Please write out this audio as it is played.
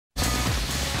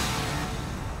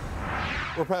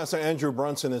Well, Pastor Andrew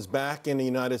Brunson is back in the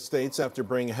United States after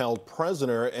being held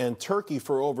prisoner in Turkey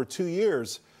for over 2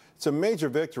 years. It's a major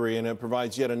victory, and it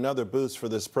provides yet another boost for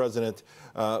this president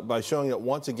by showing that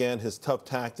once again his tough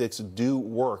tactics do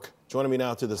work. Joining me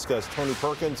now to discuss, Tony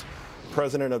Perkins,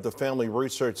 president of the Family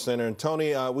Research Center. And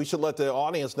Tony, we should let the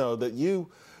audience know that you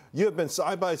have been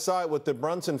side by side with the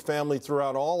Brunson family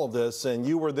throughout all of this, and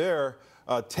you were there.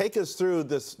 Take us through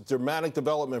this dramatic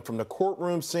development from the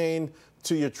courtroom scene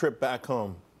to your trip back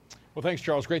home. Well, thanks,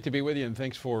 Charles. Great to be with you, and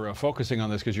thanks for focusing on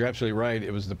this, because you're absolutely right.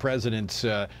 It was the president's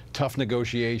tough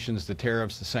negotiations, the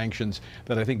tariffs, the sanctions,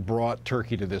 that I think brought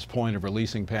Turkey to this point of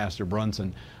releasing Pastor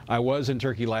Brunson. I was in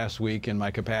Turkey last week in my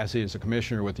capacity as a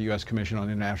commissioner with the U.S. Commission on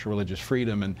International Religious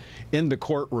Freedom, and in the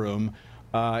courtroom,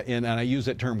 and I use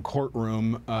that term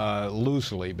courtroom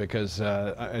loosely, because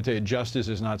I tell you, justice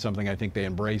is not something I think they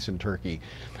embrace in Turkey.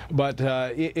 But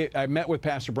I met with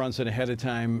Pastor Brunson ahead of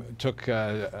time, took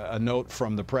a note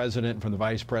from the president, from the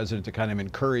vice president, to kind of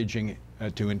encourage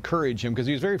him, because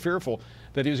he was very fearful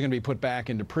that he was going to be put back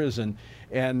into prison.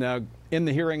 And in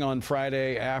the hearing on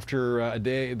Friday, after a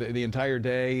day, the entire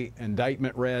day,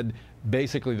 indictment read,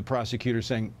 basically the prosecutor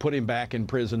saying put him back in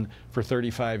prison for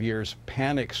 35 years.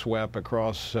 Panic swept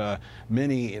across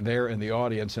many there in the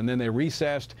audience, and then they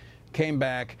recessed, came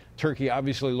back. Turkey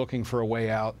obviously looking for a way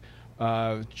out,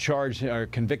 charged or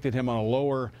convicted him on a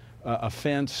lower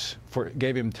offense,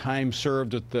 gave him time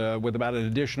served with about an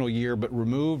additional year, but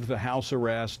removed the house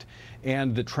arrest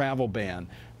and the travel ban.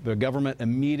 The government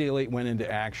immediately went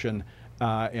into action.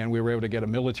 And we were able to get a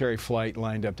military flight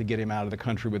lined up to get him out of the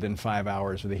country within 5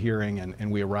 hours of the hearing,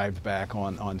 and we arrived back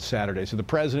on Saturday. So the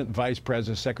president, vice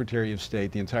president, secretary of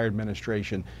state, the entire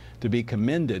administration, to be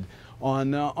commended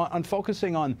on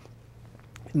focusing on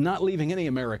not leaving any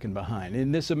American behind.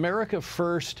 And this America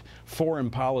First foreign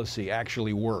policy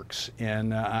actually works.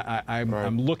 And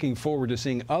I'm looking forward to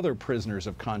seeing other prisoners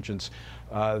of conscience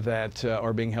that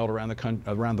are being held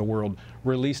around the world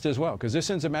released as well, because this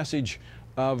sends a message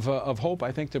of hope,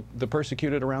 I think, to the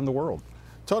persecuted around the world.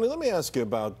 Tony, let me ask you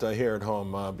about here at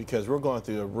home, because we're going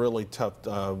through a really tough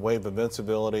wave of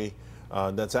incivility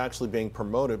that's actually being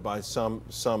promoted by some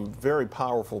very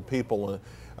powerful people.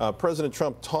 President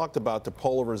Trump talked about the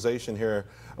polarization here.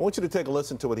 I want you to take a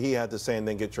listen to what he had to say and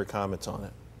then get your comments on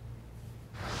it.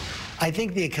 I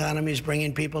think the economy is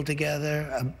bringing people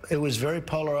together. It was very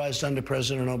polarized under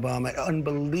President Obama,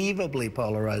 unbelievably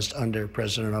polarized under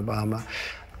President Obama.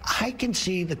 I can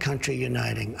see the country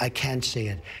uniting. I can see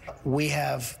it. We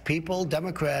have people,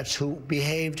 Democrats, who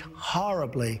behaved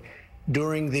horribly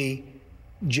during the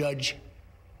Judge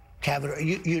Kavanaugh.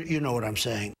 You know what I'm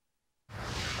saying.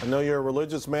 I know you're a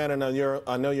religious man, and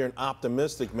I know you're an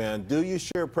optimistic man. Do you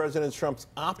share President Trump's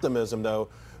optimism, though,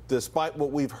 despite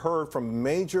what we've heard from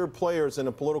major players in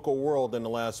the political world in the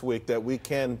last week, that we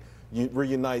can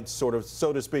reunite, sort of,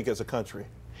 so to speak, as a country?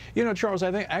 You know, Charles,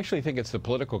 I actually think it's the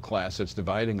political class that's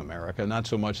dividing America, not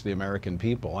so much the American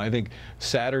people. I think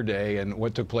Saturday and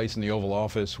what took place in the Oval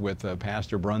Office with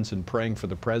Pastor Brunson praying for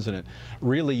the president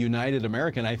really united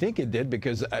America. And I think it did,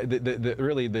 because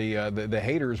really the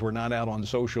haters were not out on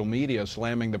social media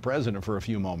slamming the president for a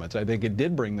few moments. I think it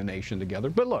did bring the nation together.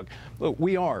 But look,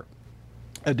 we are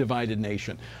a divided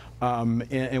nation,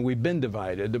 and we've been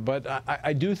divided, but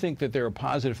I do think that there are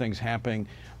positive things happening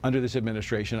under this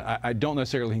administration. I don't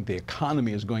necessarily think the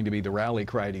economy is going to be the rally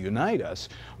cry to unite us,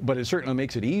 but it certainly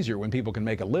makes it easier when people can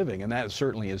make a living, and that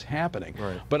certainly is happening.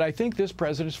 Right. But I think this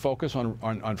president's focus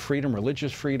on freedom,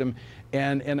 religious freedom,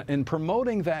 and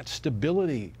promoting that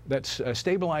stability, that's a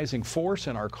stabilizing force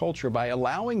in our culture by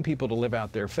allowing people to live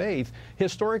out their faith,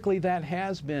 historically that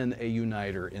has been a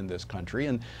uniter in this country.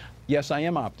 And yes, I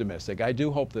am optimistic. I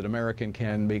do hope that America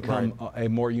can become a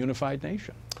more unified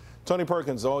nation. Tony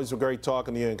Perkins, always great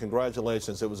talking to you, and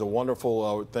congratulations. It was a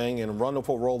wonderful thing and a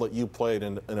wonderful role that you played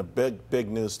in a big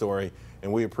news story,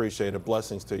 and we appreciate it.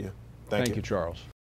 Blessings to you. Thank you, Charles.